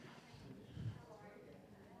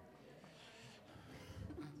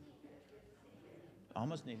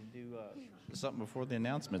almost need to do something before the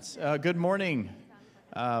announcements. Good morning,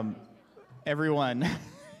 everyone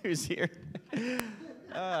who's here.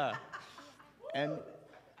 And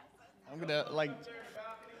I'm going to,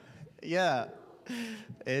 yeah.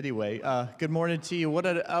 Anyway, good morning to you.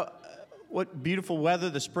 What beautiful weather,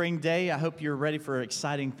 the spring day. I hope you're ready for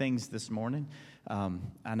exciting things this morning.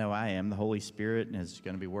 I know I am. The Holy Spirit is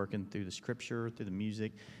going to be working through the scripture, through the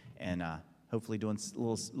music, and hopefully doing a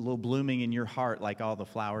little blooming in your heart like all the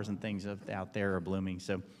flowers and things out there are blooming.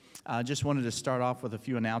 So I just wanted to start off with a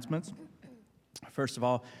few announcements. First of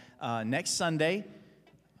all, next Sunday,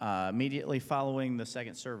 immediately following the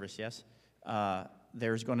second service, yes,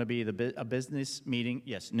 there's going to be a business meeting,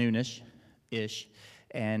 yes, noonish-ish,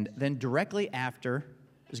 and then directly after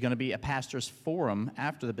is going to be a pastor's forum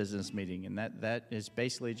after the business meeting, and that is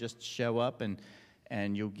basically just show up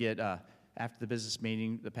and you'll get after the business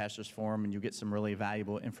meeting, the pastor's forum, and you'll get some really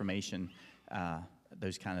valuable information,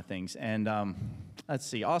 those kind of things. And let's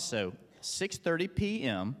see, also 6:30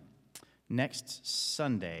 p.m. next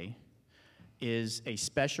Sunday is a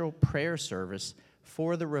special prayer service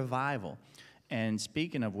for the revival. And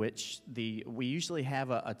speaking of which, we usually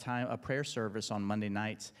have a prayer service on Monday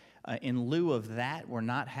nights. In lieu of that, we're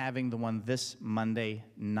not having the one this Monday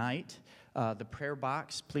night. The prayer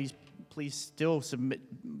box, please still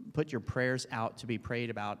put your prayers out to be prayed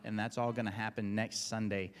about, and that's all going to happen next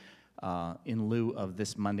Sunday in lieu of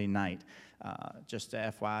this Monday night. Just to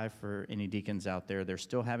FYI for any deacons out there, they're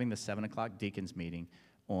still having the 7 o'clock deacons meeting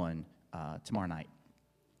on tomorrow night.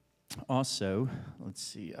 Also, let's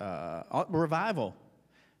see, revival,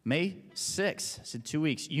 May 6th, it's in 2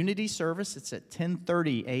 weeks. Unity service, it's at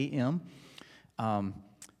 10:30 a.m.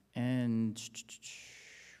 And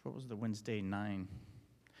what was the Wednesday 9?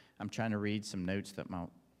 I'm trying to read some notes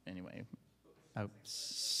anyway. Oh,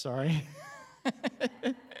 sorry. May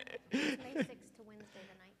 6th to Wednesday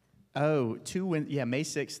the 9th. Oh, May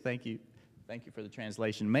 6th, thank you. Thank you for the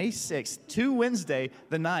translation. May 6th to Wednesday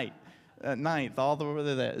the 9th, all the way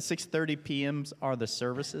to 6:30 p.m. are the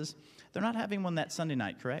services. They're not having one that Sunday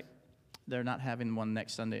night, correct? They're not having one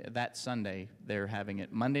next Sunday. That Sunday, they're having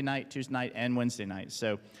it Monday night, Tuesday night, and Wednesday night.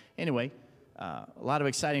 So anyway, a lot of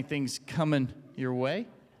exciting things coming your way.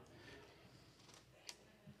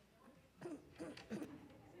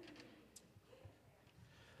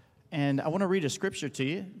 And I want to read a scripture to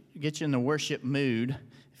you, get you in the worship mood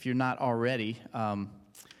if you're not already.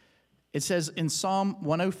 It says in Psalm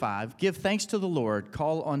 105, "Give thanks to the Lord,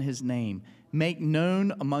 call on his name. Make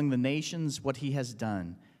known among the nations what he has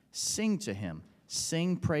done. Sing to him,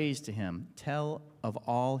 sing praise to him. Tell of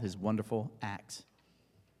all his wonderful acts."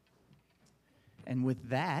 And with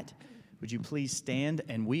that, would you please stand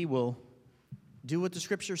and we will do what the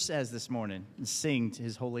scripture says this morning and sing to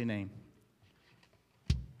his holy name.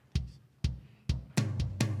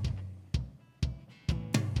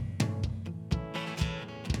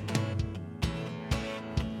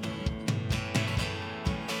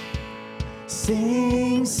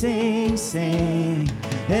 Sing, sing, sing,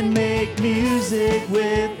 and make music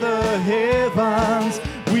with the heavens.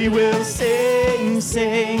 We will sing,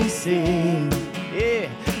 sing, sing. Yeah,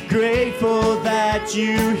 grateful that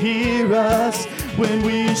you hear us when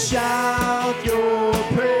we shout your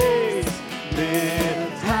praise.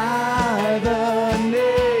 Lift high the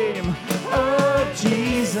name of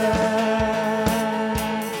Jesus.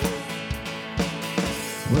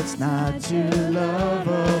 What's not to love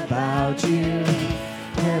about you?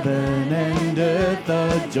 Heaven and earth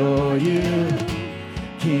adore you.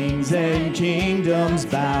 Kings and kingdoms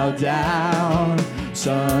bow down.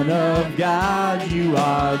 Son of God, you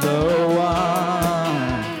are the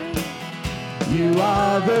one. You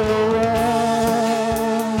are the one.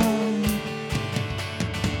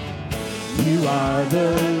 You are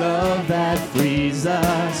the love that frees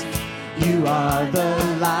us. You are the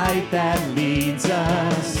light that leads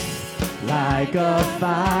us, like a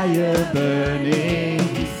fire burning.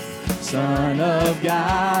 Son of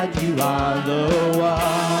God, you are the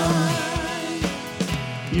one.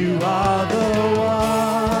 You are the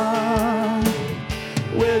one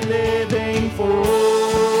we're living for.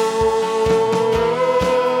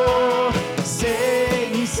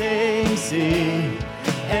 Sing, sing, sing,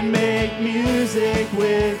 and make music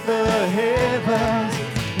with the heavens.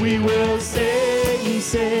 We will sing,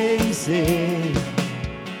 sing, sing.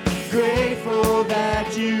 Grateful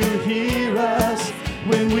that you hear us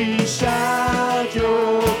when we shout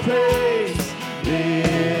your praise.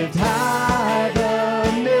 Lift high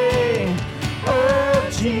the name of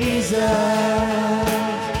Jesus.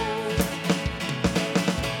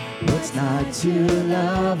 What's not to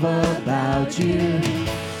love about you?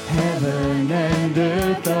 Heaven and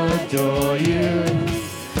earth adore you.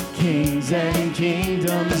 Kings and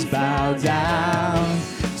kingdoms bow down.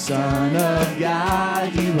 Son of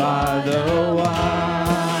God, you are the one.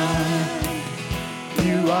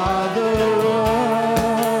 You are the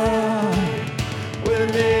one we're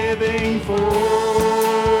living for.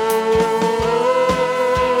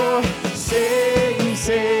 Sing,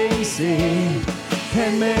 sing, sing,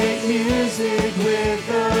 and make music with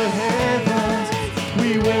the heavens.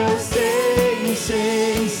 We will sing,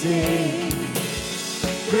 sing, sing.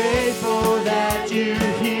 Grateful that you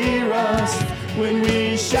hear us when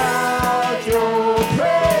we shout your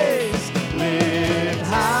praise. Lift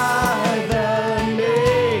high the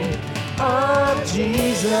name of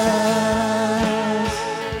Jesus.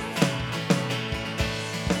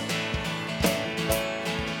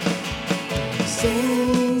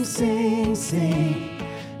 Sing, sing, sing,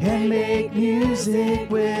 and make music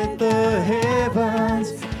with the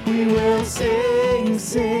heavens. We will sing,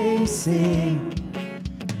 sing, sing.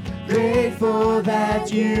 Grateful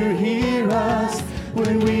that you hear us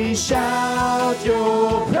when we shout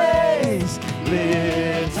your praise.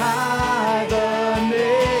 Lift high the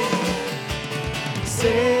name.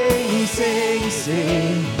 Sing, sing,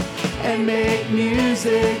 sing, and make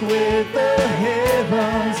music with the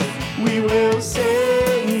heavens. We will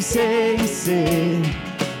sing, sing, sing.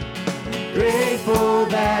 Grateful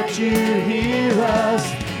that you hear us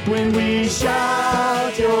when we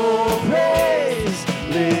shout your praise.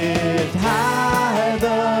 Lift high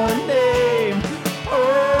the name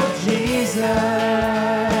of Jesus.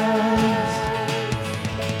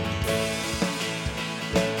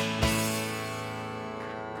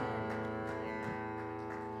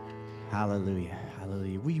 Hallelujah,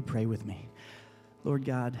 hallelujah. Will you pray with me? Lord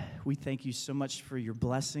God, we thank you so much for your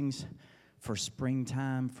blessings, for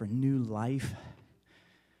springtime, for new life,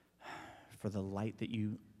 for the light that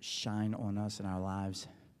you shine on us in our lives.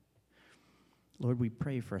 Lord, we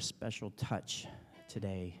pray for a special touch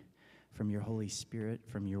today from your Holy Spirit,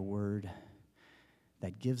 from your word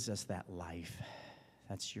that gives us that life.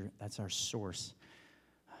 That's our source.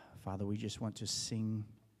 Father, we just want to sing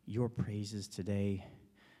your praises today.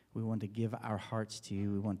 We want to give our hearts to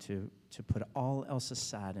you. We want to put all else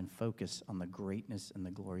aside and focus on the greatness and the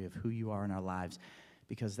glory of who you are in our lives,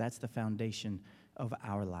 because that's the foundation of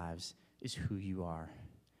our lives, is who you are.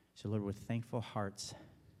 So, Lord, with thankful hearts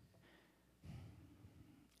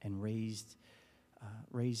and raised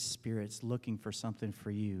spirits looking for something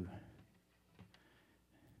for you,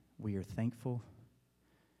 we are thankful,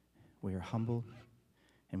 we are humble,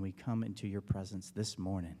 and we come into your presence this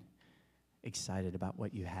morning excited about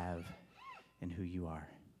what you have and who you are.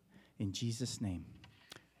 In Jesus' name,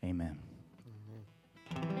 amen.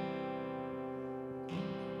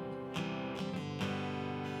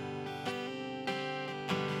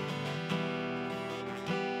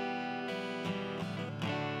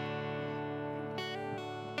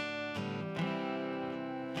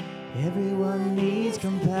 Everyone needs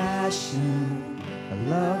compassion, a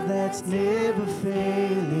love that's never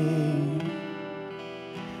failing.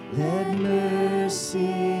 Let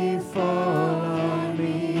mercy fall on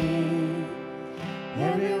me.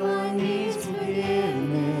 Everyone needs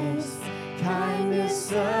forgiveness,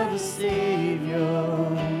 kindness of a Savior,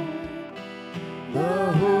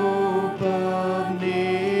 the hope of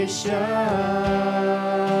nations.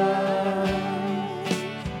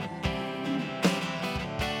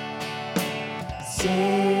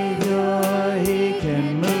 Savior, he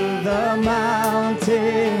can move the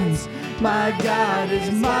mountains. My God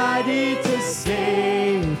is mighty to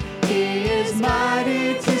save. He is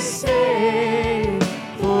mighty to save.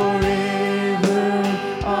 Forever,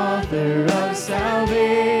 author of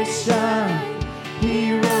salvation.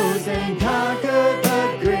 He rose and conquered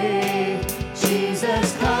the grave.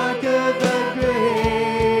 Jesus conquered the grave.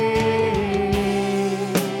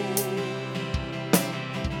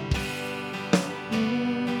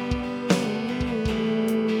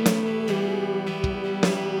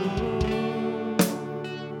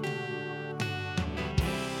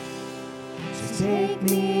 Take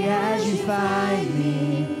me as you find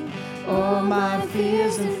me, all my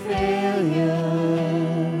fears and failures.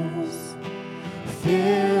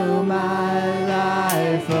 Fill my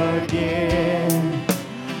life again.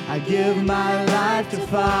 I give my life to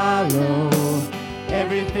follow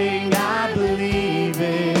everything I believe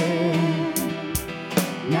in.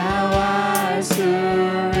 Now I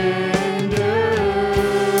surrender.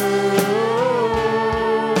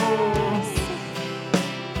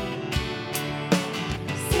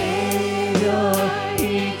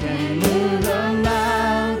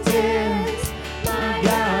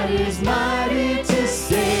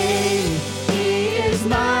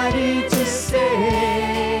 My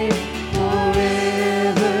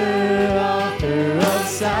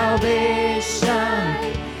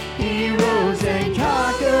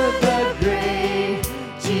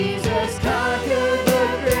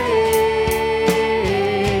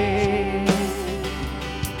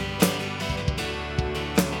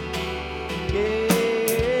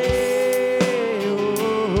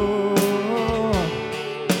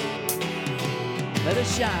Let it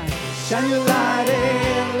shine. Shine your light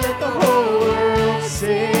and let the whole world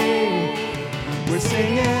sing. We're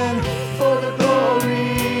singing for the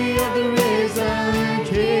glory of the risen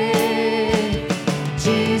King.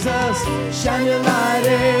 Jesus, shine your light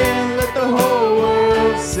and let the whole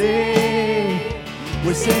world sing.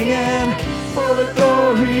 We're singing for the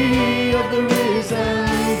glory of the risen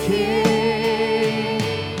King.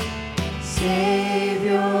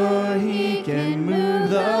 Savior, He can move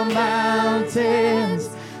the mountains.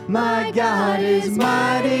 My God is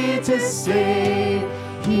mighty to save.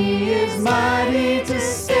 He is mighty to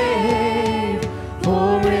save.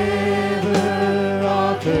 Forever,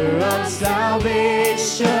 author of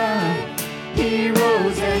salvation. He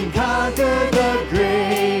rose and conquered the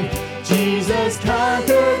grave. Jesus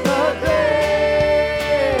conquered the grave.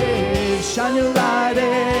 Shine your light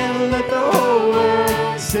and let the whole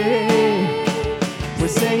world sing. We're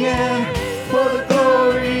singing for the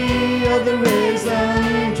glory of the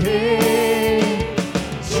risen King.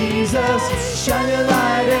 Jesus, shine your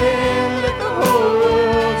light and let the whole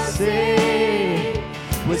world sing.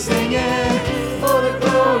 We're singing for the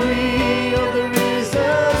glory of the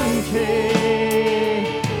risen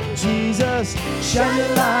King. Jesus, shine your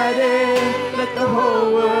light and let the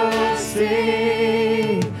whole world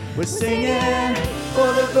sing. We're singing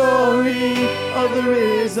for the glory of the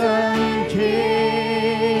risen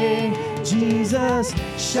King. Jesus,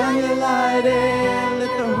 shine your light and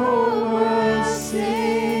let the whole world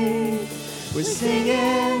sing. We're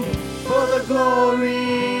singing for the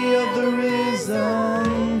glory of the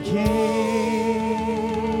risen King.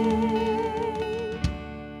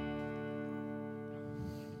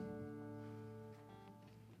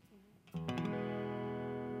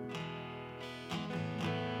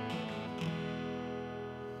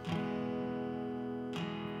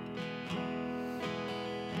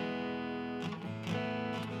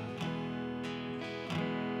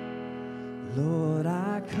 Lord,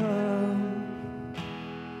 I come,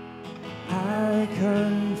 I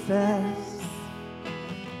confess,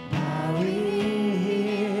 bowing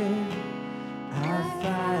here, I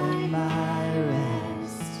find my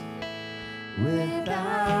rest.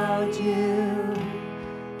 Without you,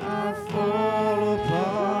 I fall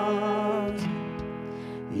apart.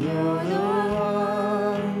 You're the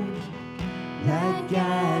one that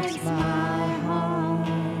guides my heart.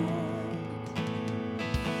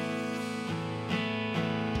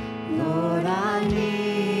 Lord, I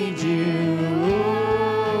need you,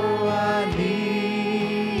 oh, I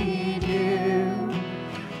need you.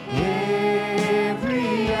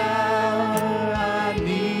 Every hour I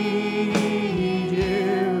need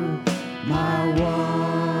you. My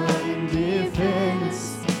one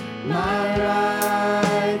defense, my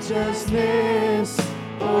righteousness,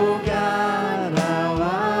 oh God, how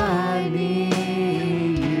I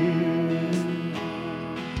need you.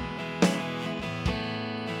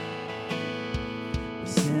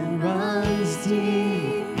 Sin runs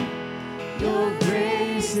deep, your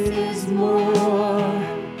grace is more.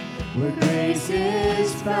 Where grace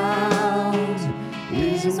is found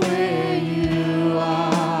is where you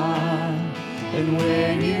are. And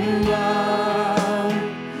where you are,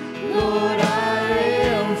 Lord, I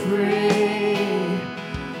am free.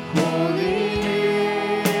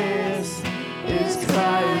 Holiness is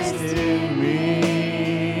Christ in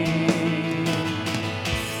me.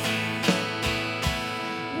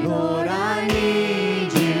 Lord, I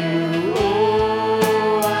need you,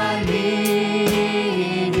 oh, I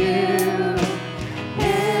need you.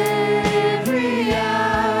 Every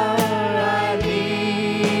hour I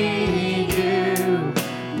need you.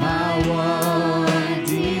 My one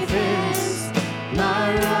defense,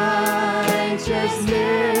 my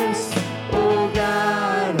righteousness, oh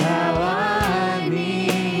God, how I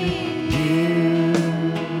need you.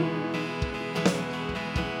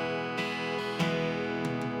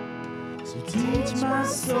 So teach my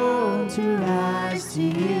soul to rise to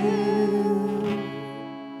you.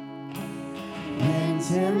 When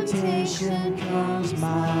temptation comes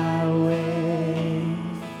my way,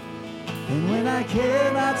 and when I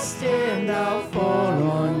cannot stand, I'll fall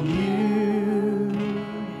on you.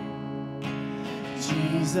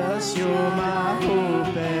 Jesus, you're my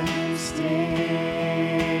hope and stay.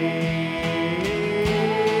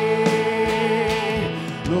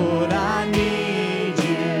 Lord, I need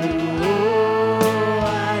you, oh,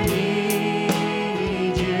 I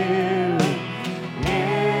need you.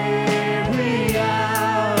 Every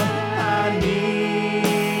hour I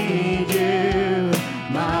need you.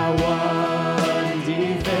 My one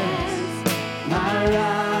defense, my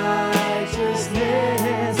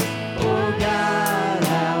righteousness, oh God,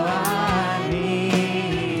 how I need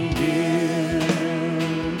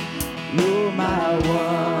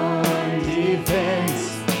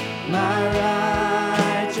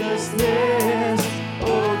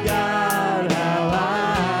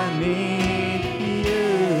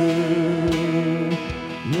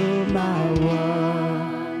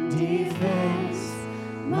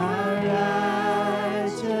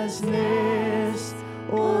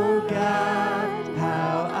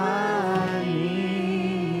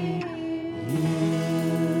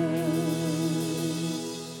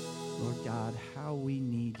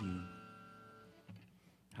you,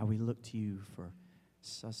 how we look to you for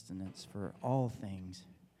sustenance, for all things.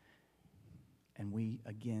 And we,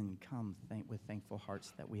 again, come with thankful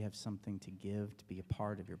hearts that we have something to give, to be a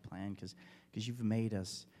part of your plan, because you've made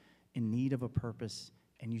us in need of a purpose,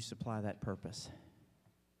 and you supply that purpose.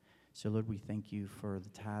 So, Lord, we thank you for the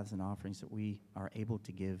tithes and offerings that we are able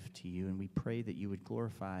to give to you, and we pray that you would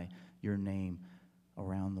glorify your name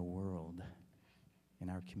around the world, in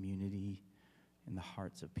our community, in the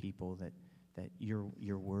hearts of people, that your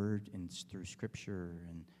word and through Scripture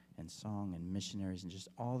and song and missionaries and just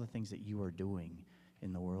all the things that you are doing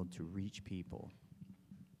in the world to reach people.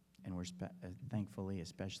 And we're thankfully,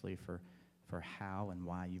 especially for how and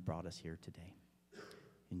why you brought us here today.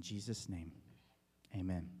 In Jesus' name,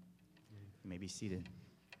 amen. You may be seated.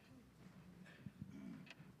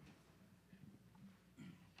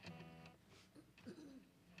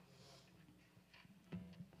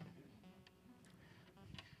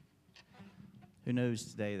 Who knows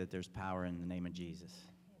today that there's power in the name of Jesus?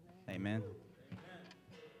 Amen.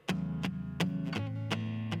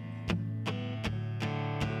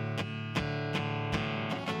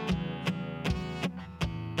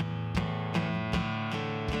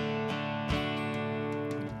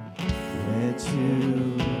 Where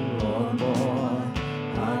two or more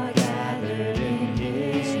are gathered in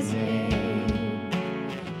his name,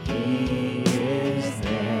 he is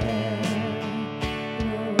there.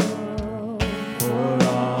 For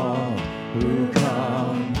all who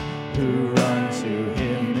come, who run to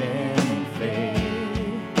him in faith,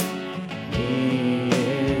 he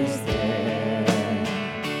is there.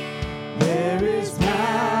 There is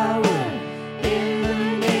power in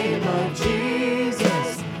the name of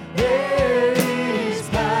Jesus. There is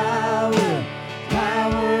power,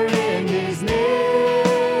 power in his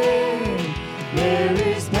name. There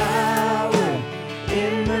is power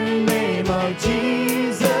in the name of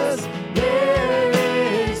Jesus. There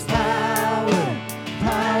is power,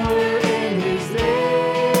 power in his name.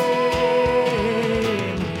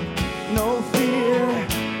 No fear,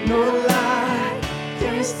 no lie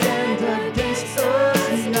can stand against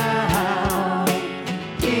us now.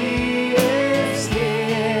 He is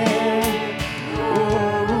here.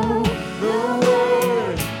 Oh, the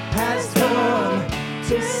word has come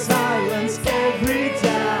to silence every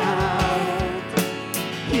doubt.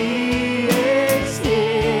 He is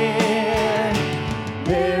here.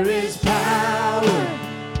 There is power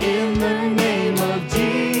in the name of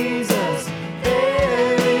Jesus.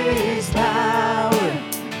 There is power,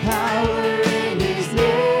 power in his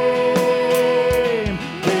name.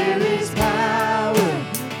 There is power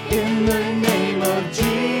in the name of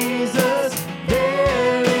Jesus.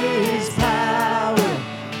 There is power,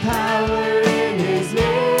 power in his name.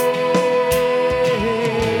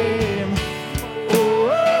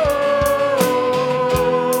 Oh,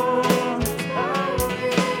 there's power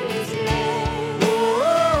in his name.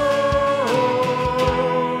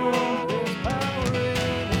 There's power in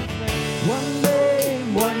his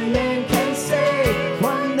name. One name can save.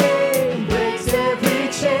 One name breaks every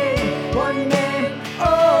chain. One name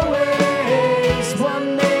always.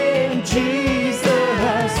 One name, Jesus.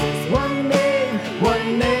 One name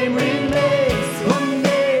remains. One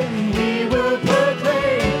name we will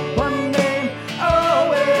proclaim. One name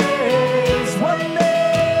always. One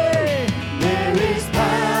name. There is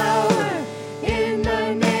power in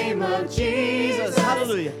the name of Jesus.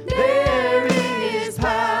 Hallelujah. There is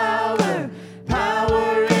power,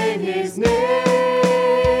 power in his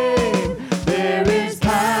name. There is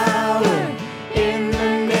power in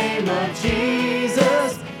the name of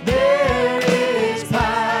Jesus. There is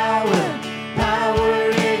power, power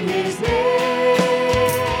in his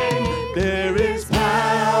name. There is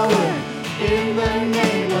power in the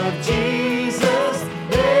name of Jesus.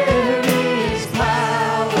 There is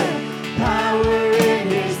power, power in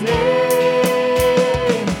his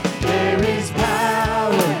name. There is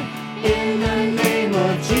power in the name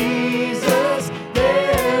of Jesus.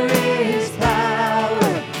 There is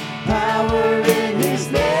power, power in his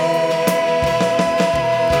name.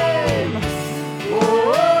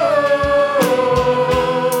 Oh,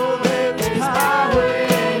 there is power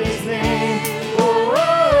in his name. Oh,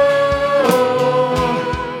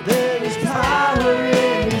 there is power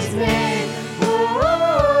in his name. Oh,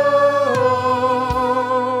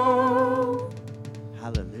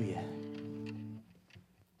 hallelujah.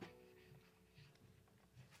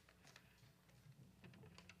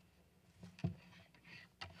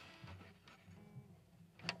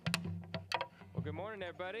 Well, good morning,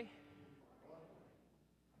 everybody.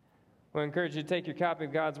 Well, I encourage you to take your copy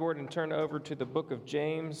of God's Word and turn over to the book of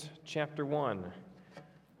James, chapter 1.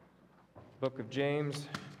 Book of James,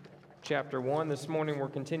 chapter 1. This morning we're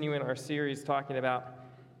continuing our series talking about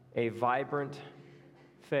a vibrant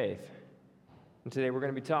faith. And today we're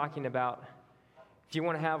going to be talking about if you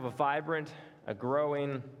want to have a vibrant, a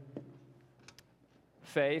growing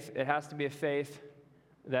faith, it has to be a faith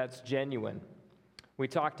that's genuine. We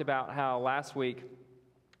talked about how last week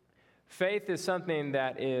faith is something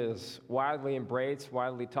that is widely embraced,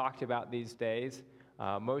 widely talked about these days.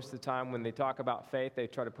 Most of the time when they talk about faith, they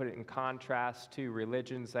try to put it in contrast to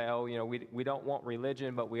religion, say, oh, we don't want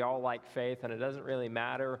religion, but we all like faith, and it doesn't really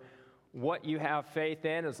matter what you have faith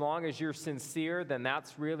in. As long as you're sincere, then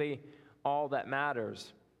that's really all that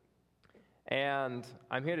matters. And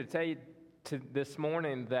I'm here to tell you this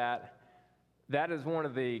morning that is one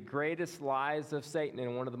of the greatest lies of Satan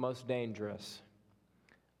and one of the most dangerous.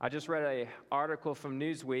 I just read an article from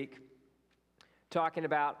Newsweek talking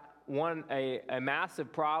about a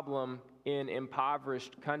massive problem in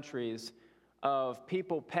impoverished countries of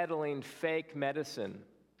people peddling fake medicine.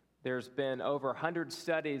 There's been over 100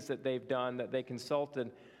 studies that they've done that they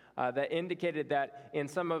consulted that indicated that in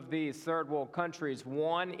some of these third world countries,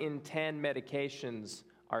 1 in 10 medications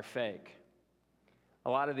are fake. A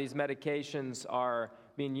lot of these medications are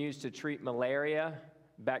being used to treat malaria,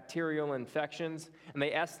 bacterial infections, and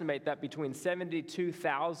they estimate that between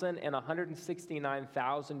 72,000 and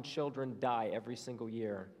 169,000 children die every single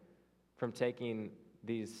year from taking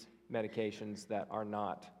these medications that are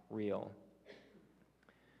not real.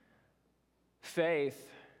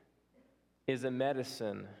 Faith is a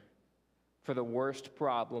medicine for the worst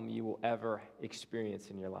problem you will ever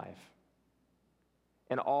experience in your life.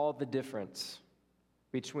 And all the difference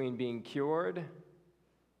between being cured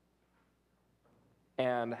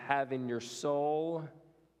and having your soul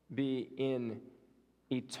be in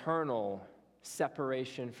eternal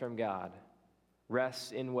separation from God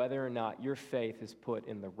rests in whether or not your faith is put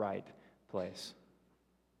in the right place.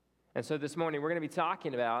 And so this morning, we're going to be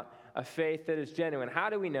talking about a faith that is genuine. How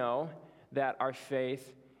do we know that our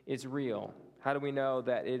faith is real? How do we know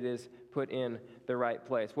that it is put in the right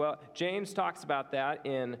place? Well, James talks about that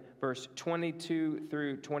in verse 22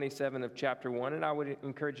 through 27 of chapter 1, and I would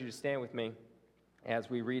encourage you to stand with me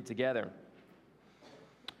as we read together.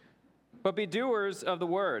 But be doers of the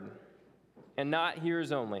word, and not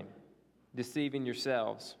hearers only, deceiving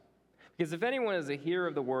yourselves. Because if anyone is a hearer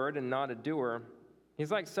of the word and not a doer,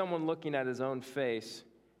 he's like someone looking at his own face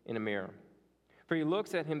in a mirror. For he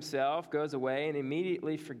looks at himself, goes away, and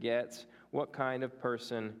immediately forgets what kind of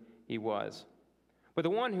person he was. But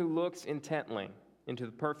the one who looks intently into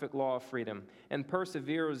the perfect law of freedom and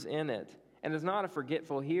perseveres in it, and is not a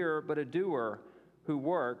forgetful hearer, but a doer who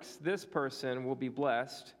works, this person will be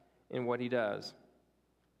blessed in what he does.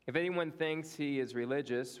 If anyone thinks he is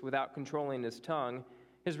religious without controlling his tongue,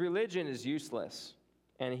 his religion is useless,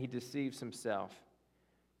 and he deceives himself.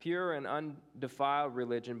 Pure and undefiled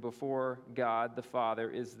religion before God the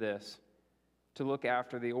Father is this: to look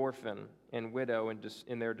after the orphan and widow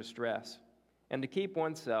in their distress, and to keep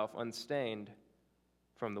oneself unstained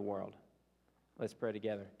from the world. Let's pray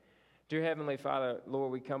together. Dear Heavenly Father,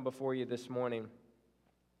 Lord, we come before you this morning.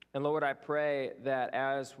 And Lord, I pray that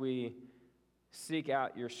as we seek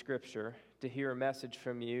out your scripture to hear a message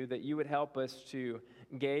from you, that you would help us to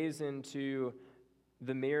gaze into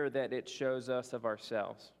the mirror that it shows us of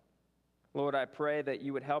ourselves. Lord, I pray that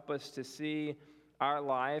you would help us to see our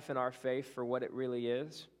life and our faith for what it really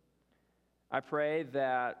is. I pray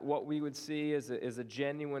that what we would see is a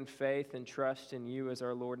genuine faith and trust in you as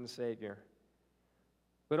our Lord and Savior.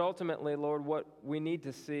 But ultimately, Lord, what we need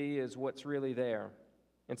to see is what's really there.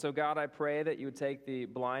 And so, God, I pray that you would take the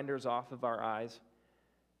blinders off of our eyes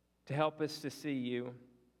to help us to see you,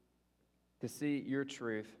 to see your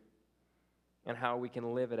truth, and how we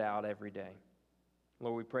can live it out every day.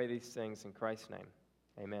 Lord, we pray these things in Christ's name.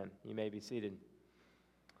 Amen. You may be seated.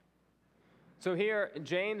 So here,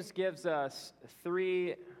 James gives us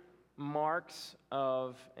 3 marks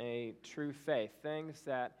of a true faith, things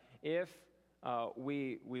that if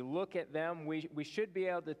we look at them, we should be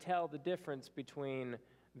able to tell the difference between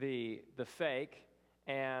the fake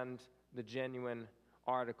and the genuine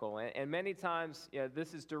article. And many times,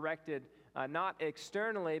 this is directed not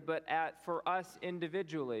externally, but for us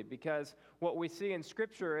individually, because what we see in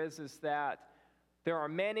Scripture is that there are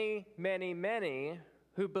many, many, many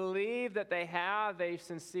who believe that they have a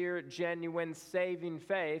sincere, genuine, saving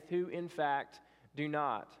faith who, in fact, do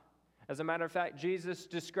not. As a matter of fact, Jesus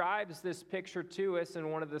describes this picture to us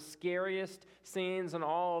in one of the scariest scenes in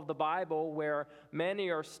all of the Bible, where many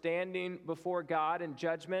are standing before God in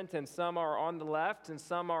judgment, and some are on the left and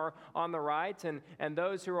some are on the right. And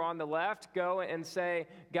those who are on the left go and say,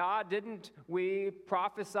 God, didn't we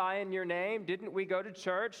prophesy in your name? Didn't we go to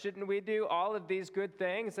church? Didn't we do all of these good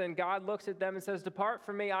things? And God looks at them and says, depart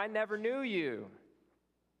from me, I never knew you.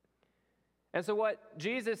 And so what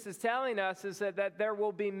Jesus is telling us is that there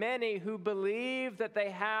will be many who believe that they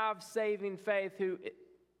have saving faith who,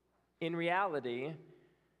 in reality,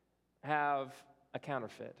 have a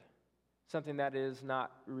counterfeit, something that is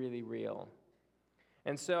not really real.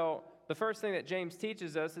 And so the first thing that James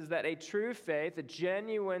teaches us is that a true faith, a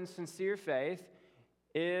genuine, sincere faith,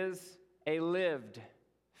 is a lived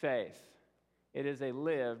faith. It is a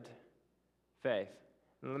lived faith.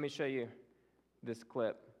 And let me show you this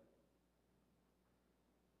clip.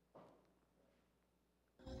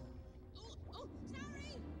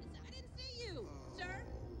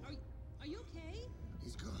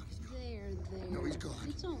 No, he's gone.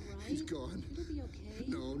 It's all right. He's gone. It'll be okay.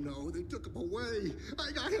 No, they took him away.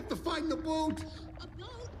 I have to find the boat. A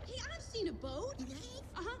boat? Hey, I've seen a boat. You have?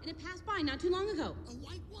 Uh-huh, and it passed by not too long ago. A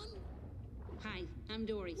white one? Hi, I'm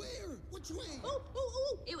Dory. Where? Which way? Oh.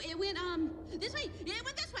 It went, this way. It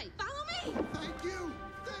went this way. Follow me. Thank you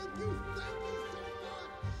so much. No problem.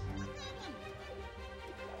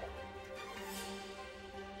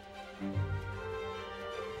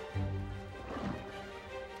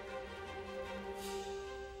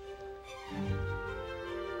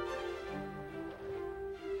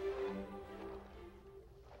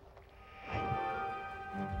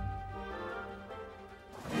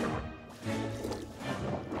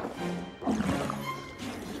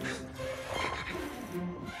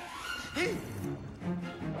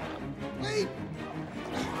 Wait!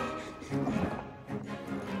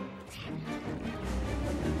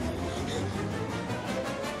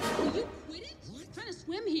 Will you quit it? What? Trying to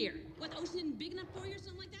swim here. What, the ocean isn't big enough for you or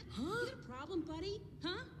something like that? Huh? You got a problem, buddy?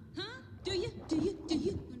 Huh? Do you?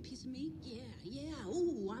 Want a piece of me? Yeah.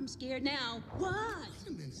 Ooh, I'm scared now. What? Wait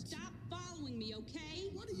a minute. Stop following me, okay?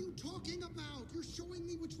 What are you talking about? You're showing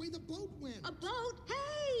me which way the boat went. A boat?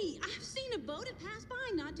 Hey, I've seen a boat. It passed by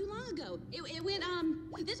not too long ago. It went,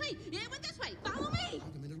 this way. It went this way. Follow me.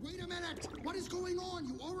 Wait a minute. What is going on?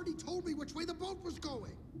 You already told me which way the boat was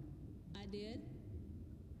going. I did?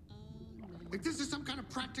 Oh, no. If this is some kind of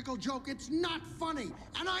practical joke, it's not funny.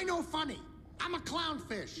 And I know funny. I'm a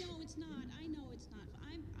clownfish. No, it's not. I know it's not.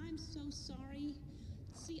 I'm so sorry.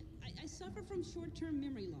 See, I suffer from short-term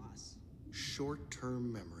memory loss.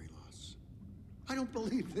 Short-term memory loss. I don't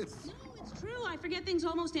believe this. No, it's true. I forget things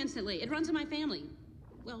almost instantly. It runs in my family.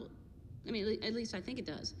 Well, I mean, at least I think it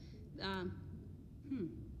does. Where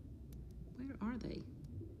are they?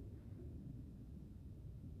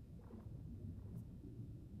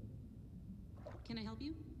 Can I help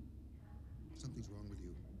you? Something's wrong with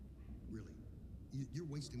you. Really. You're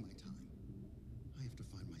wasting my time. I have to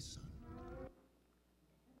find my son.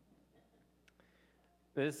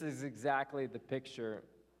 This is exactly the picture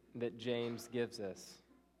that James gives us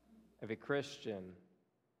of a Christian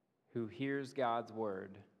who hears God's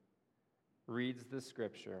word, reads the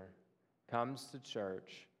scripture, comes to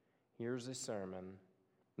church, hears a sermon,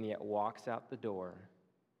 and yet walks out the door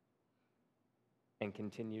and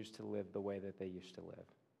continues to live the way that they used to live.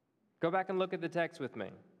 Go back and look at the text with me.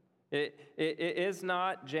 It is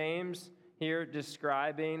not James here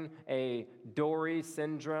describing a Dory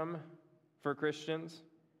syndrome for Christians,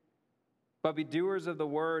 but be doers of the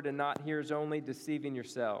word and not hearers only, deceiving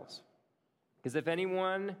yourselves. Because if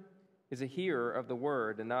anyone is a hearer of the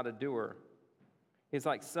word and not a doer, he's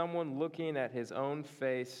like someone looking at his own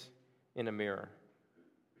face in a mirror.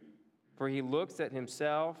 For he looks at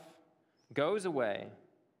himself, goes away,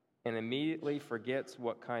 and immediately forgets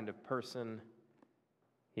what kind of person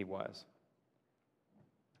he was.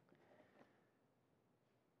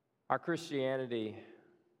 Our Christianity,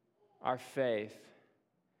 our faith,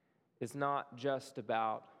 is not just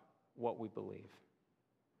about what we believe.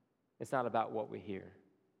 It's not about what we hear.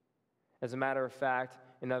 As a matter of fact,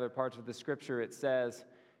 in other parts of the scripture, it says,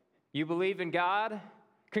 you believe in God?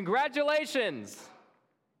 Congratulations!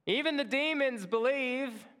 Even the demons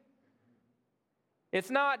believe. It's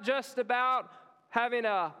not just about having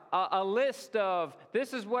a list of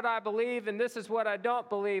this is what I believe and this is what I don't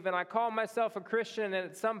believe, and I call myself a Christian, and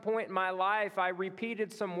at some point in my life I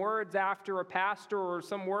repeated some words after a pastor or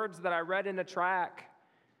some words that I read in a tract.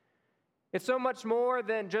 It's so much more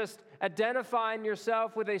than just identifying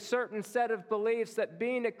yourself with a certain set of beliefs, that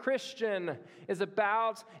being a Christian is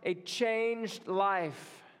about a changed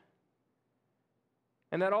life.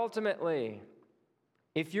 And that ultimately,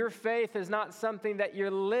 if your faith is not something that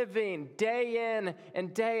you're living day in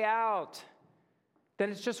and day out, then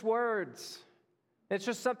it's just words. It's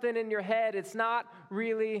just something in your head. It's not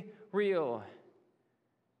really real.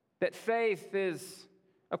 That faith is,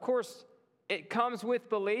 of course, it comes with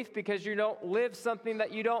belief because you don't live something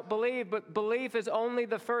that you don't believe, but belief is only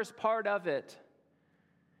the first part of it.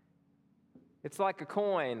 It's like a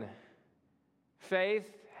coin. Faith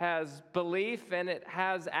has belief and it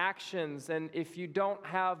has actions, and if you don't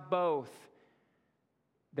have both,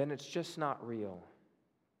 then it's just not real.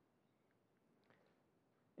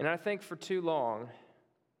 And I think for too long,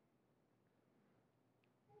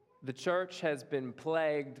 the church has been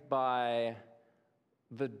plagued by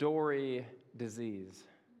the Dory disease,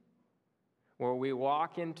 where we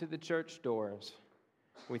walk into the church doors,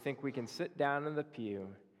 we think we can sit down in the pew,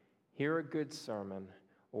 hear a good sermon,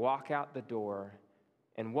 walk out the door,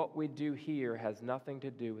 and what we do here has nothing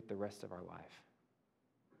to do with the rest of our life.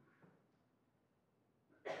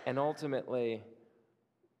 And ultimately,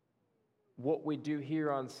 what we do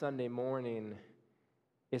here on Sunday morning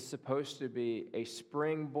is supposed to be a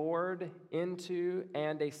springboard into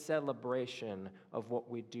and a celebration of what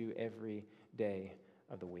we do every day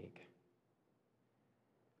of the week.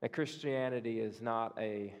 Now, Christianity is not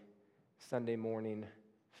a Sunday morning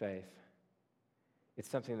faith. It's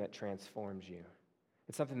something that transforms you.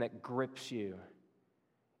 It's something that grips you.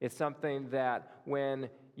 It's something that when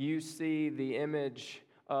you see the image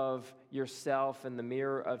of yourself in the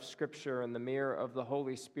mirror of Scripture and the mirror of the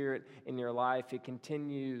Holy Spirit in your life, it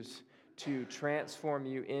continues to transform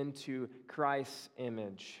you into Christ's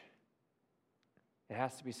image. It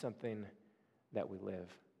has to be something that we live.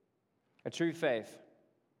 A true faith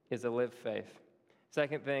is a lived faith.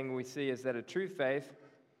 Second thing we see is that a true faith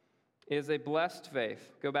is a blessed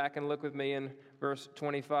faith. Go back and look with me in verse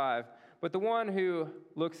 25. But the one who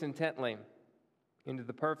looks intently into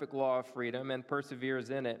the perfect law of freedom and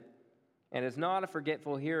perseveres in it, and is not a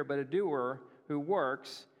forgetful hearer, but a doer who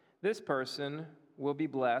works, this person will be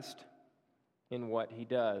blessed in what he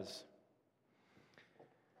does.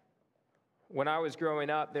 When I was growing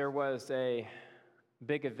up, there was a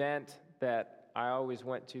big event that I always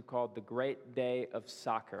went to called the Great Day of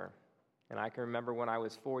Soccer. And I can remember when I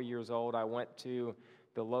was 4 years old, I went to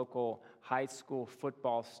the local high school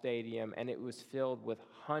football stadium, and it was filled with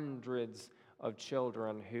hundreds of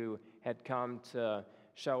children who had come to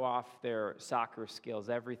show off their soccer skills.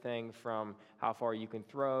 Everything from how far you can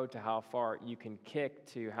throw to how far you can kick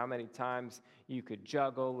to how many times you could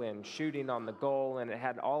juggle and shooting on the goal. And it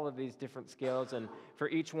had all of these different skills. And for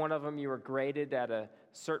each one of them, you were graded at a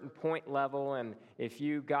certain point level. And if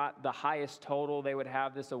you got the highest total, they would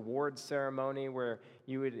have this award ceremony where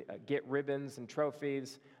you would get ribbons and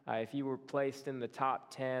trophies if you were placed in the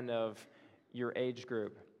top 10 of your age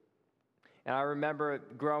group. And I remember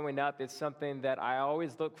growing up, it's something that I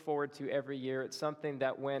always look forward to every year. It's something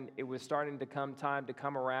that when it was starting to come time to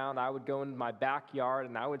come around, I would go into my backyard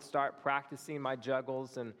and I would start practicing my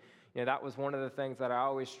juggles. And that was one of the things that I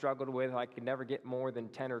always struggled with. I could never get more than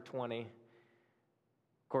 10 or 20.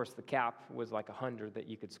 Of course, the cap was like 100 that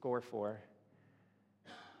you could score for.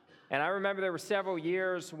 And I remember there were several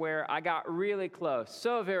years where I got really close,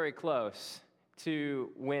 so very close to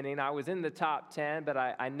winning. I was in the top 10, but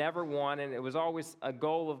I never won, and it was always a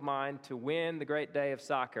goal of mine to win the Great Day of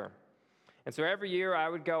Soccer. And so every year I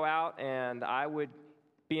would go out and I would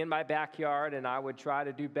be in my backyard and I would try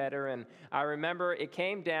to do better. And I remember it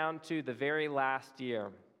came down to the very last year.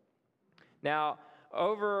 Now,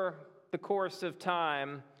 over the course of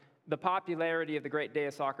time, the popularity of the Great Day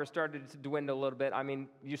of Soccer started to dwindle a little bit. I mean,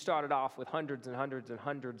 you started off with hundreds and hundreds and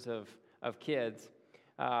hundreds of kids.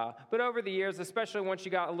 But over the years, especially once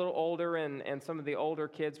you got a little older and some of the older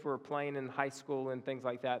kids were playing in high school and things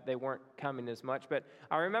like that, they weren't coming as much. But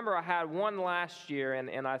I remember I had one last year,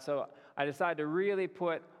 so I decided to really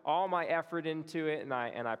put all my effort into it, and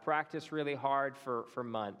I practiced really hard for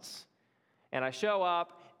months. And I show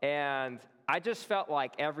up, and I just felt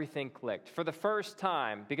like everything clicked for the first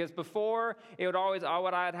time, because before it would always,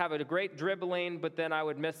 I'd have a great dribbling, but then I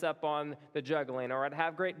would mess up on the juggling, or I'd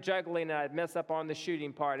have great juggling and I'd mess up on the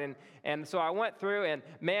shooting part. And so I went through, and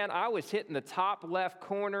man, I was hitting the top left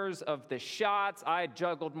corners of the shots. I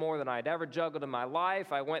juggled more than I'd ever juggled in my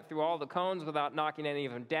life. I went through all the cones without knocking any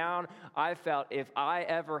of them down. I felt if I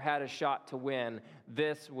ever had a shot to win,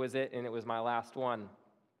 this was it, and it was my last one.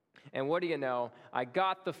 And what do you know? I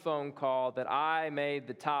got the phone call that I made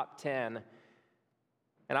the top 10.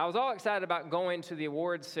 And I was all excited about going to the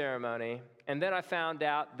awards ceremony. And then I found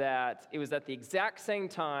out that it was at the exact same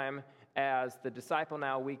time as the Disciple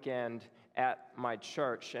Now weekend at my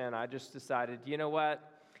church. And I just decided, you know what?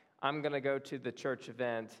 I'm going to go to the church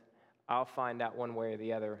event. I'll find out one way or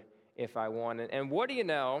the other if I won. And what do you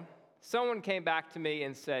know? Someone came back to me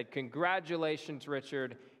and said, "Congratulations,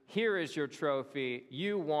 Richard. Here is your trophy.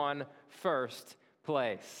 You won first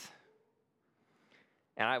place."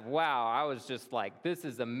 And I was just like, this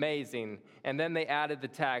is amazing. And then they added the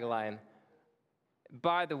tagline,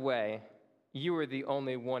 "By the way, you were the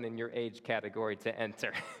only one in your age category to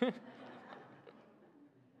enter."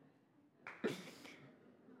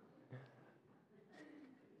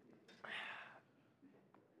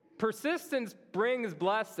 Persistence brings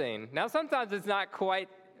blessing. Now, sometimes it's not quite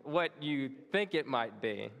what you think it might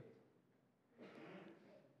be.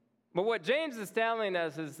 But what James is telling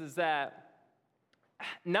us is that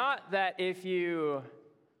not that if you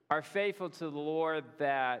are faithful to the Lord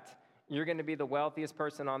that you're going to be the wealthiest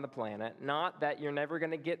person on the planet, not that you're never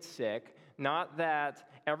going to get sick, not that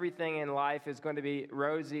everything in life is going to be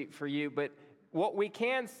rosy for you, but what we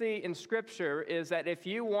can see in Scripture is that if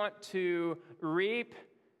you want to reap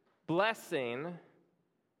blessing,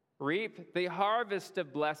 reap the harvest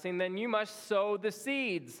of blessing, then you must sow the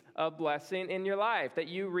seeds of blessing in your life, that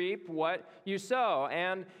you reap what you sow.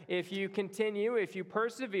 And if you continue, if you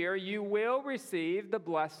persevere, you will receive the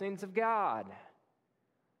blessings of God.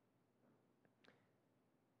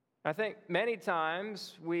 I think many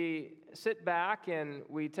times we sit back and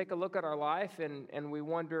we take a look at our life and we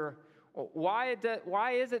wonder, why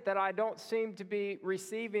is it that I don't seem to be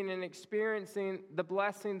receiving and experiencing the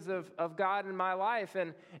blessings of God in my life?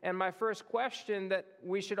 And my first question that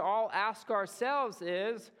we should all ask ourselves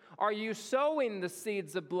is, are you sowing the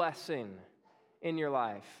seeds of blessing in your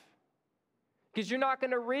life? Because you're not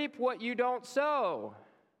going to reap what you don't sow.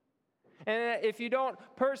 And if you don't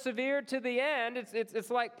persevere to the end,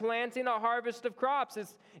 it's like planting a harvest of crops.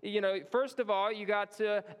 First of all, you got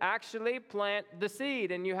to actually plant the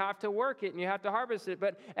seed, and you have to work it, and you have to harvest it.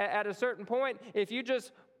 But at a certain point, if you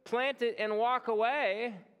just plant it and walk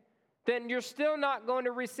away, then you're still not going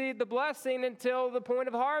to receive the blessing until the point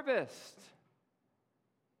of harvest.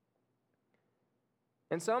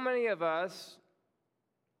 And so many of us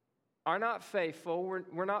are not faithful,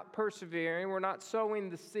 we're not persevering, we're not sowing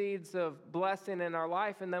the seeds of blessing in our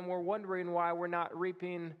life, and then we're wondering why we're not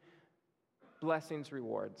reaping blessings,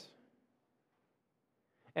 rewards.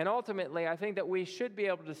 And ultimately, I think that we should be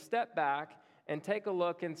able to step back and take a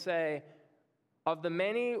look and say, of the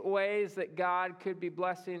many ways that God could be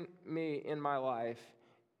blessing me in my life,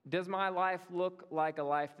 does my life look like a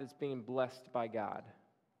life that's being blessed by God?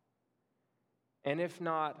 And if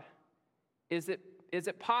not, is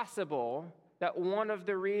it possible that one of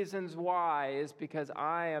the reasons why is because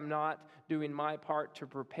I am not doing my part to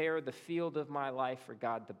prepare the field of my life for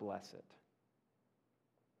God to bless it?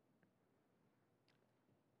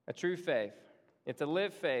 A true faith. It's a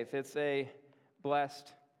lived faith. It's a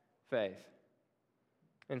blessed faith.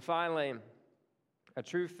 And finally, a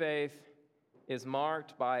true faith is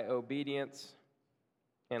marked by obedience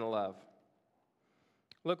and love.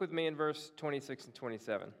 Look with me in verse 26 and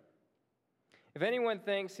 27. If anyone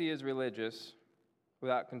thinks he is religious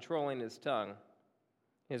without controlling his tongue,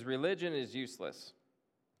 his religion is useless,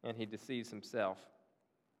 and he deceives himself.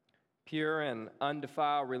 Pure and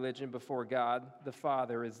undefiled religion before God the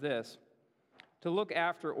Father is this: to look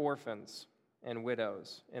after orphans and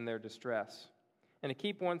widows in their distress, and to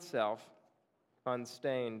keep oneself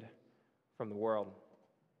unstained from the world.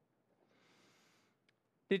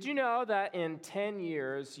 Did you know that in 10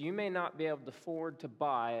 years, you may not be able to afford to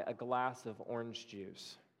buy a glass of orange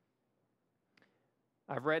juice?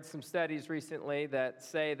 I've read some studies recently that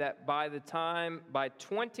say that by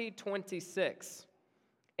 2026,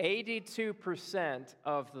 82%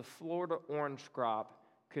 of the Florida orange crop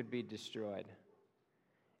could be destroyed.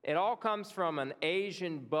 It all comes from an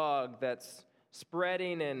Asian bug that's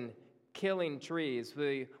spreading and killing trees.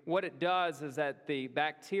 What it does is that the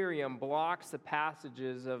bacterium blocks the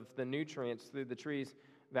passages of the nutrients through the tree's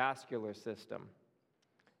vascular system.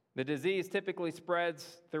 The disease typically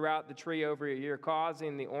spreads throughout the tree over a year,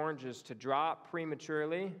 causing the oranges to drop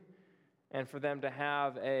prematurely and for them to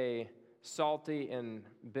have a salty and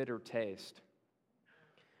bitter taste.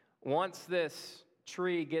 Once this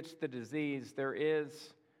tree gets the disease, there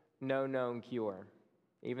is no known cure,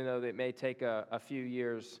 even though it may take a few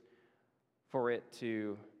years for it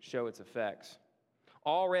to show its effects.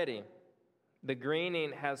 Already, the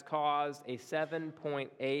greening has caused a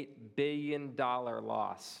 $7.8 billion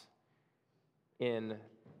loss in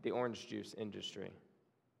the orange juice industry.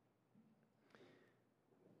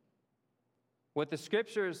 What the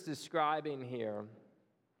scripture is describing here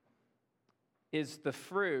is the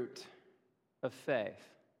fruit of faith.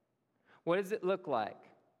 What does it look like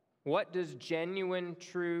What does genuine,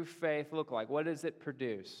 true faith look like? What does it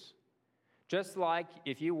produce? Just like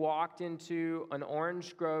if you walked into an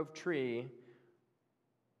orange grove,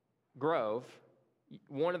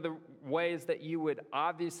 one of the ways that you would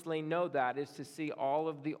obviously know that is to see all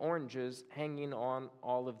of the oranges hanging on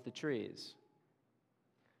all of the trees.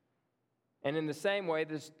 And in the same way,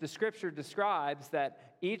 the Scripture describes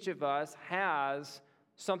that each of us has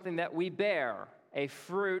something that we bear, a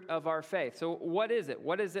fruit of our faith. So what is it?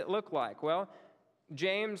 What does it look like? Well,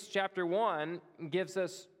 James chapter 1 gives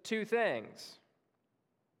us two things.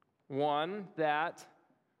 One, that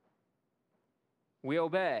we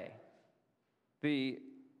obey.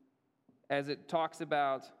 As it talks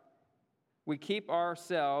about, we keep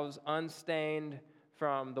ourselves unstained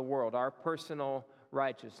from the world, our personal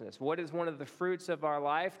righteousness. What is one of the fruits of our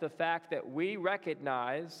life? The fact that we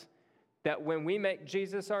recognize that when we make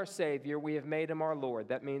Jesus our Savior, we have made him our Lord.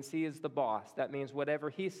 That means he is the boss. That means whatever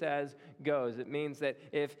he says goes. It means that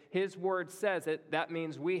if his word says it, that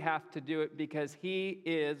means we have to do it because he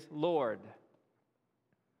is Lord.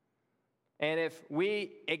 And if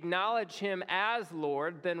we acknowledge him as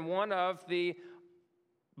Lord, then one of the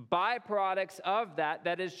byproducts of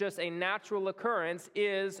that is just a natural occurrence,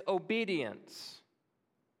 is obedience.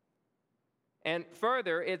 And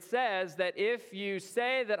further, it says that if you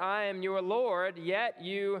say that I am your Lord, yet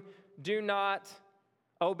you do not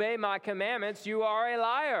obey my commandments, you are a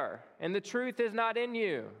liar, and the truth is not in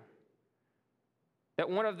you. That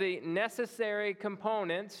one of the necessary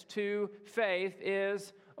components to faith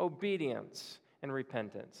is obedience and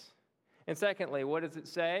repentance. And secondly, what does it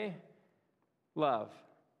say? Love.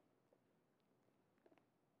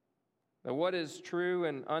 Now, what is true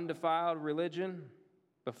and undefiled religion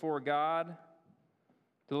before God?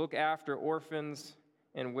 To look after orphans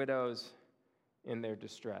and widows in their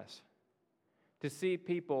distress. To see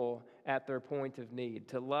people at their point of need.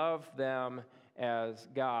 To love them as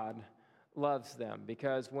God loves them.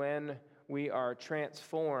 Because when we are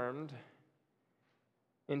transformed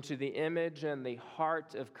into the image and the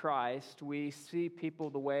heart of Christ, we see people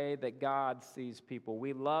the way that God sees people.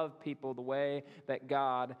 We love people the way that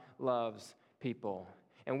God loves people.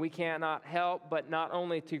 And we cannot help but not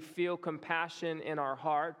only to feel compassion in our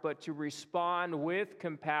heart, but to respond with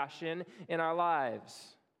compassion in our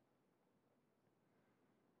lives.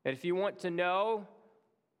 And if you want to know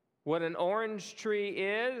what an orange tree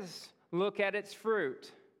is, look at its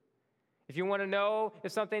fruit. If you want to know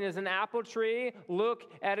if something is an apple tree, look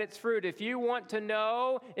at its fruit. If you want to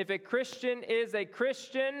know if a Christian is a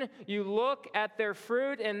Christian, you look at their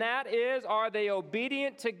fruit, and that is, are they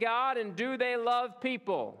obedient to God and do they love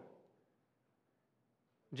people?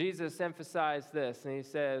 Jesus emphasized this, and he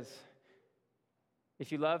says,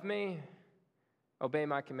 if you love me, obey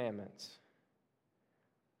my commandments.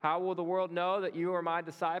 How will the world know that you are my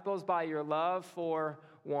disciples? By your love for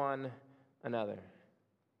one another.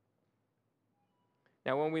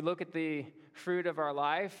 Now, when we look at the fruit of our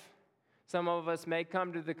life, some of us may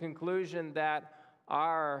come to the conclusion that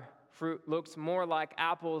our fruit looks more like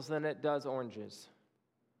apples than it does oranges.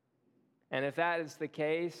 And if that is the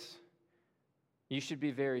case, you should be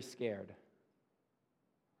very scared.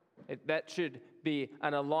 That should be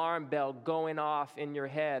an alarm bell going off in your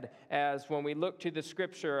head as when we look to the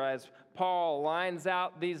Scripture, as Paul lines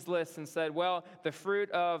out these lists and said, well, the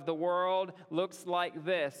fruit of the world looks like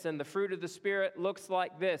this, and the fruit of the Spirit looks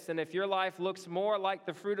like this. And if your life looks more like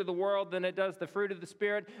the fruit of the world than it does the fruit of the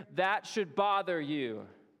Spirit, that should bother you.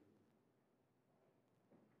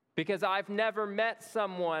 Because I've never met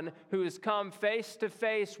someone who has come face to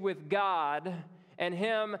face with God and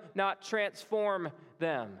him not transform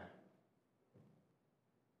them.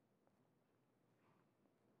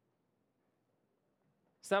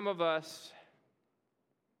 Some of us,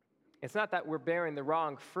 it's not that we're bearing the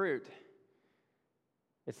wrong fruit.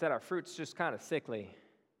 It's that our fruit's just kind of sickly.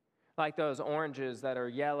 Like those oranges that are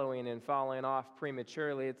yellowing and falling off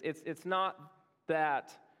prematurely. It's not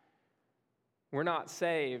that we're not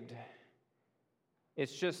saved.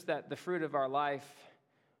 It's just that the fruit of our life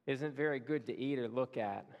isn't very good to eat or look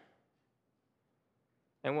at.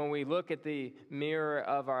 And when we look at the mirror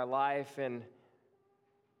of our life and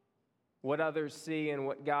what others see and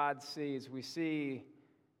what God sees, we see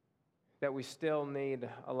that we still need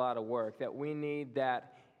a lot of work, that we need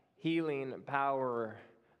that healing power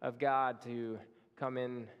of God to come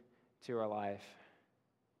into our life,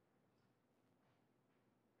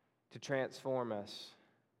 to transform us,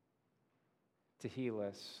 to heal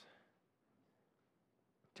us,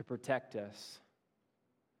 to protect us.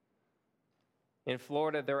 In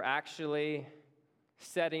Florida, they're actually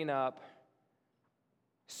setting up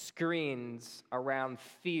screens around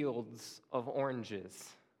fields of oranges.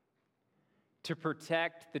 to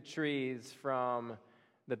protect the trees from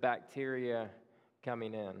the bacteria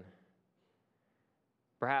coming in.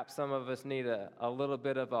 Perhaps some of us need a little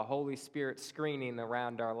bit of a Holy Spirit screening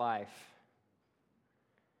around our life.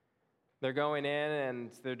 They're going in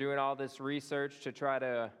and they're doing all this research to try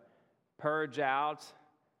to purge out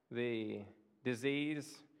the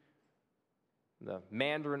disease. The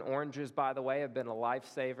mandarin oranges, by the way, have been a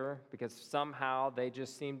lifesaver because somehow they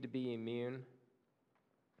just seem to be immune.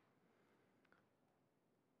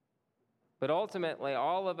 But ultimately,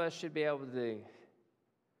 all of us should be able to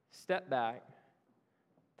step back,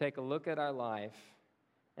 take a look at our life,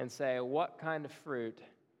 and say, what kind of fruit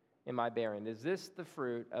am I bearing? Is this the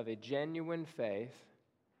fruit of a genuine faith?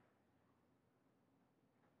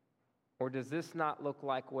 Or does this not look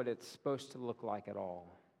like what it's supposed to look like at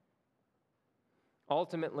all?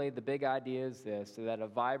 Ultimately, the big idea is this, that a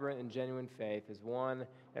vibrant and genuine faith is one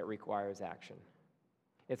that requires action.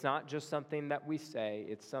 It's not just something that we say,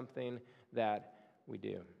 it's something that we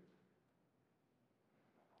do.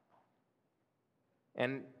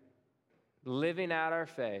 And living out our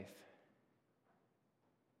faith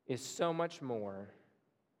is so much more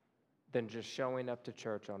than just showing up to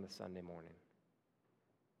church on a Sunday morning.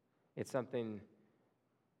 It's something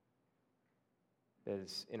that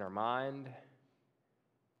is in our mind,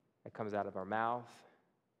 that comes out of our mouth,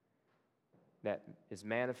 that is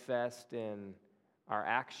manifest in our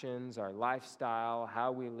actions, our lifestyle,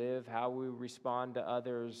 how we live, how we respond to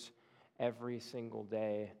others every single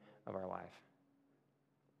day of our life.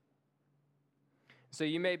 So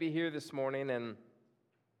you may be here this morning and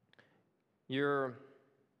you're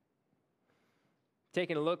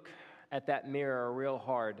taking a look at that mirror real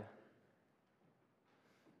hard.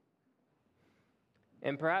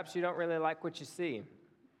 And perhaps you don't really like what you see.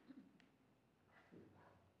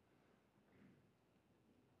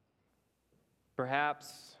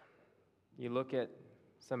 Perhaps you look at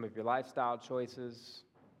some of your lifestyle choices,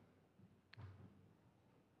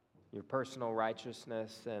 your personal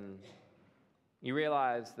righteousness, and you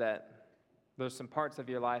realize that there's some parts of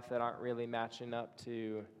your life that aren't really matching up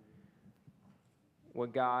to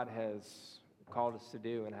what God has called us to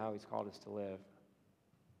do and how He's called us to live.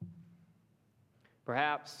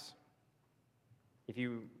 Perhaps, if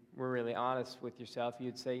you were really honest with yourself,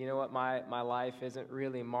 you'd say, you know what, my life isn't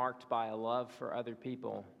really marked by a love for other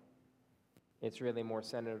people. It's really more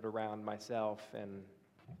centered around myself and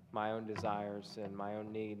my own desires and my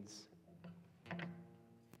own needs.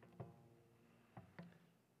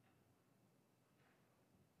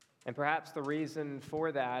 And perhaps the reason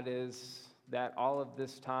for that is that all of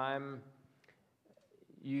this time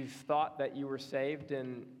you've thought that you were saved,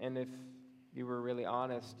 and if you were really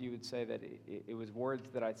honest, you would say that it was words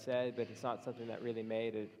that I said, but it's not something that really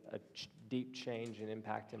made a deep change and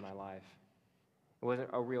impact in my life. It wasn't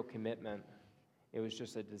a real commitment. It was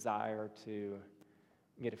just a desire to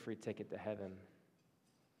get a free ticket to heaven.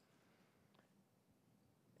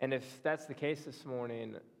 And if that's the case this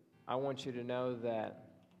morning, I want you to know that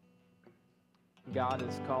God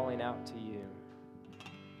is calling out to you.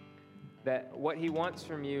 That what He wants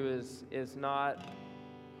from you is not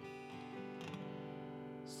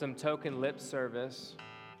some token lip service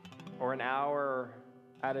or an hour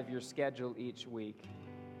out of your schedule each week.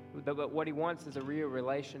 But what He wants is a real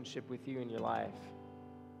relationship with you in your life.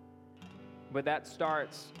 But that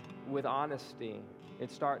starts with honesty. It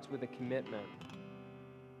starts with a commitment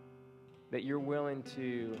that you're willing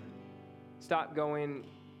to stop going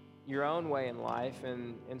your own way in life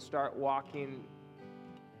and start walking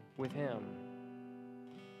with Him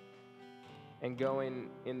and going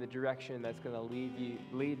in the direction that's going to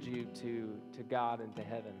lead you to God and to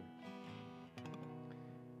heaven.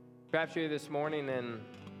 Perhaps you're here this morning and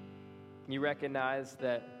you recognize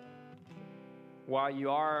that while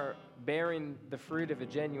you are bearing the fruit of a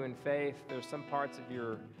genuine faith, there's some parts of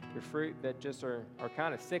your fruit that just are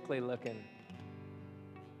kind of sickly looking.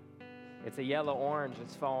 It's a yellow orange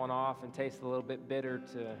that's fallen off and tastes a little bit bitter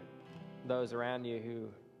to those around you who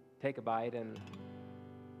take a bite, and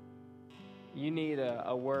you need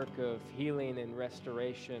a work of healing and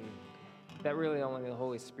restoration that really only the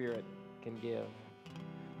Holy Spirit can give.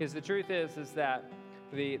 Because the truth is that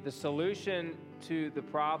the solution to the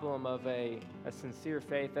problem of a sincere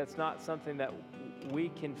faith, that's not something that we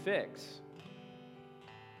can fix.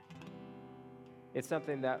 It's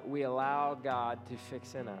something that we allow God to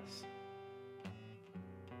fix in us.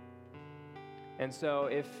 And so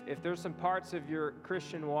if there's some parts of your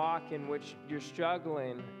Christian walk in which you're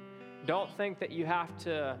struggling, don't think that you have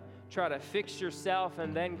to try to fix yourself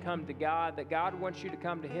and then come to God, that God wants you to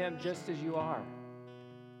come to Him just as you are.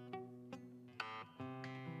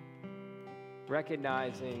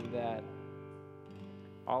 Recognizing that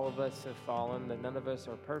all of us have fallen, that none of us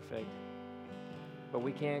are perfect, but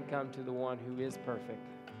we can come to the one who is perfect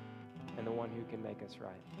and the one who can make us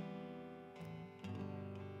right.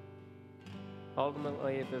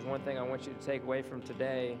 Ultimately, if there's one thing I want you to take away from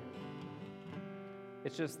today,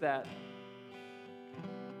 it's just that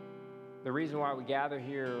the reason why we gather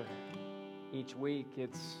here each week,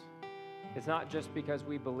 it's not just because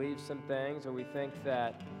we believe some things or we think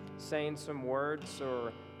that saying some words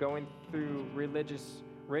or going through religious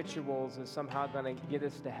rituals is somehow going to get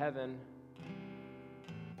us to heaven,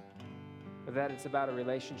 but that it's about a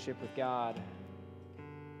relationship with God,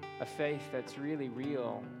 a faith that's really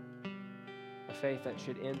real, a faith that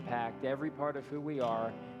should impact every part of who we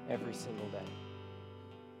are every single day.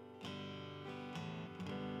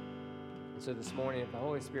 And so this morning, if the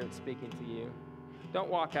Holy Spirit's speaking to you, don't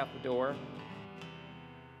walk out the door,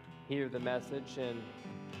 hear the message, and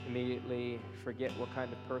immediately forget what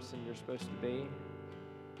kind of person you're supposed to be.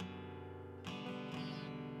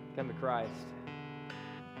 Come to Christ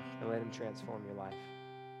and let Him transform your life.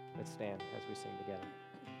 Let's stand as we sing together.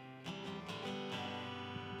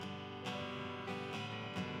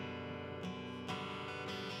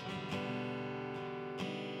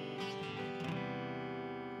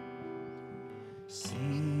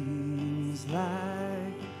 Seems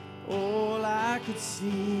like all I could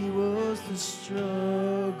see was the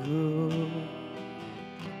struggle,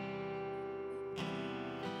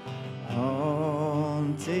 haunted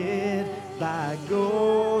by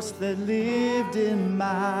ghosts that lived in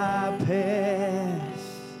my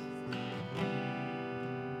past,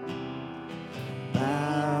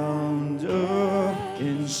 bound up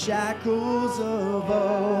in shackles of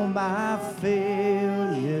all my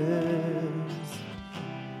failures.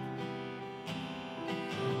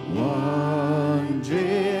 Wondering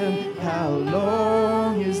how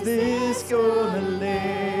long is this gonna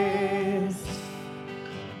last?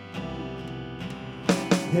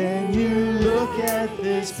 Then you look at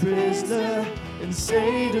this prisoner and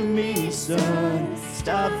say to me, son,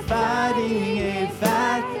 stop fighting a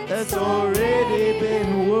fight that's already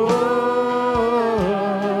been won.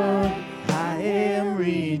 I am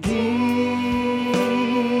redeemed.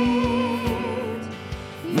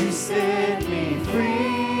 You set me free.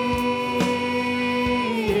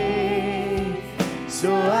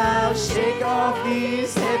 So I'll shake off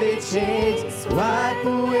these heavy chains, wipe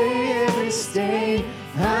away every stain.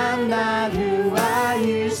 I'm not who I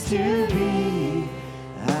used to be.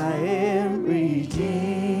 I am redeemed.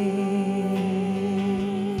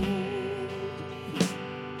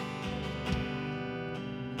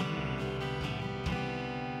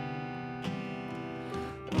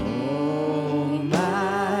 All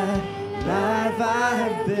my life I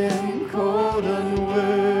have been called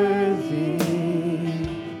unworthy,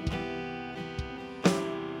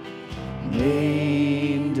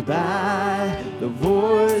 named by the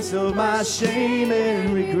voice of my shame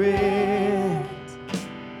and regret.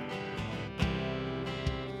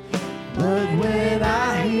 But when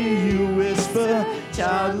I hear you whisper,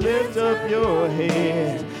 child, lift up your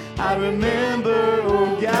head, I remember,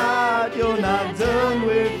 oh God, you're not done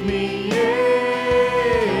with me yet.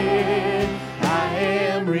 I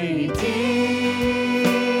am redeemed.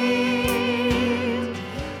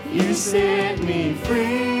 You set me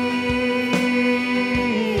free.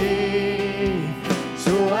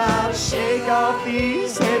 Shake off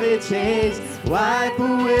these heavy chains, wipe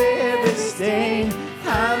away every stain.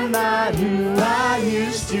 I'm not who I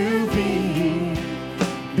used to be,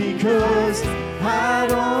 because I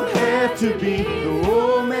don't have to be the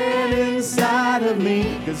old man inside of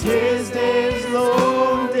me, because his days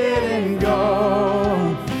long dead and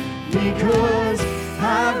gone. Because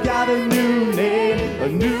I've got a new name, a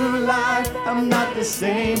new life, I'm not the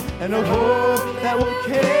same, and a hope that will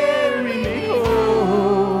carry me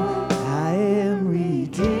home. I am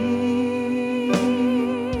redeemed.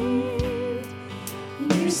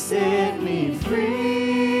 You set me free.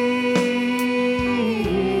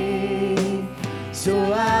 So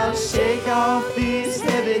I'll shake off these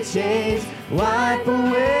heavy chains, wipe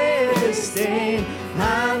away the stain.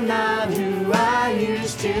 I'm not who I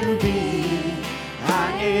used to be.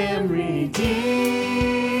 I am redeemed.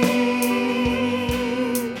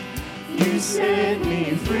 You set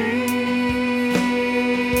me free.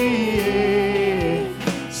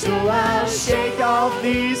 Shake off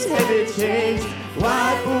these heavy chains,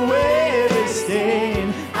 wipe away the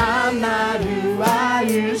stain. I'm not who I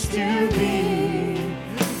used to be.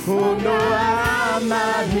 Oh no, I'm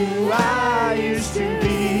not who I used to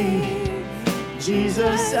be.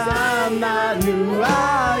 Jesus, I'm not who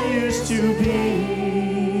I used to be.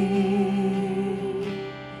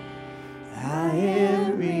 I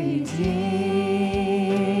am redeemed.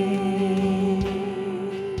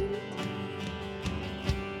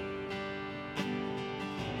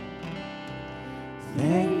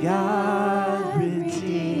 Thank God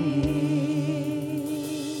redeemed.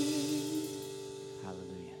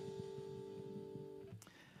 Hallelujah.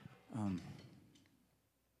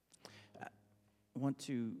 I want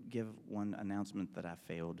to give one announcement that I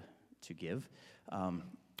failed to give,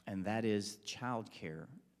 and that is childcare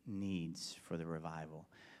needs for the revival.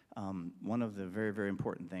 One of the very, very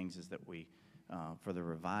important things is that for the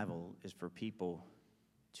revival, is for people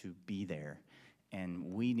to be there. And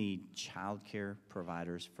we need childcare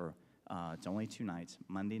providers for, it's only 2 nights,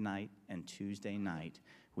 Monday night and Tuesday night.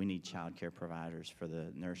 We need childcare providers for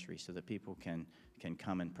the nursery so that people can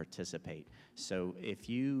come and participate. So if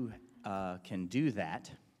you can do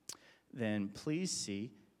that, then please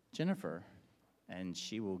see Jennifer, and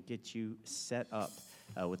she will get you set up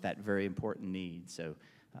with that very important need. So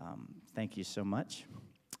thank you so much.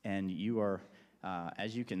 And you are,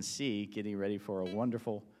 as you can see, getting ready for a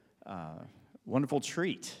wonderful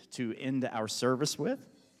treat to end our service with.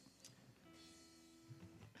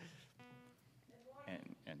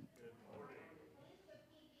 And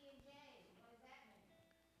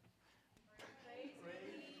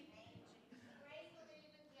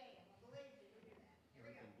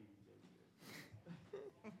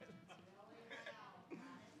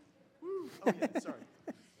oh yeah, sorry.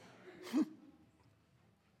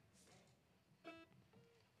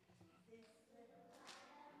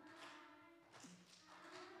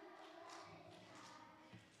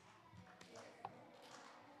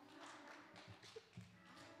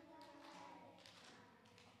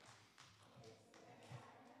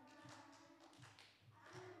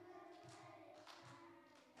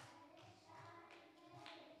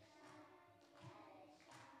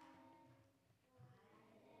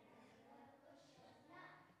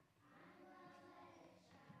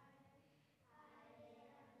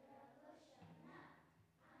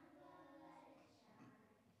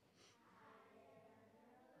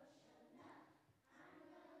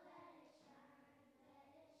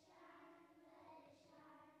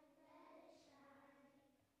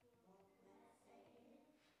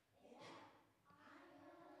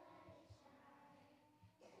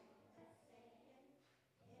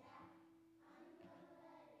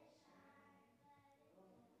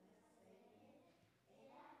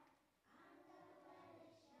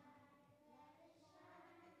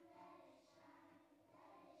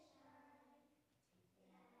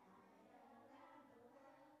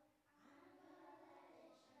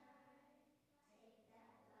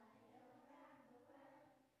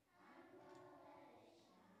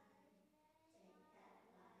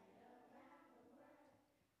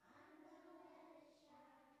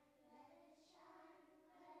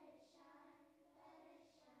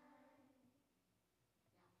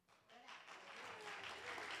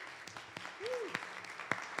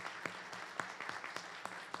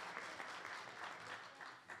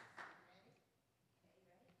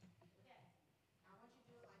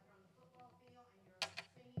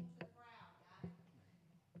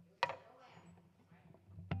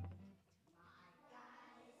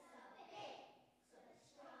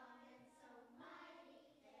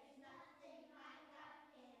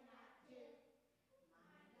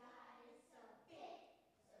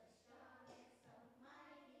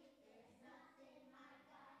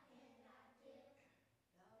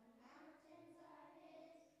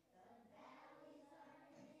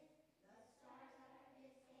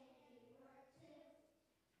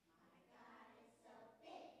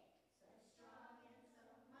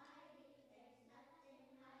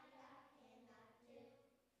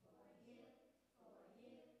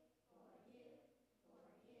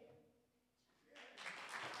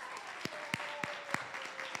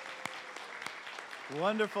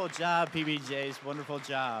 Wonderful job, PBJs. Wonderful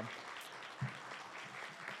job.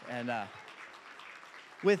 And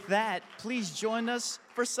with that, please join us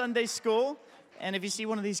for Sunday school. And if you see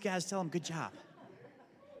one of these guys, tell them, good job.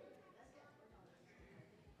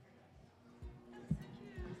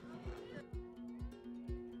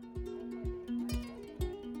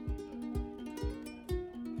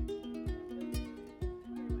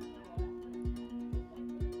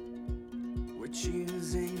 We're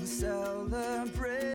choosing celebrate.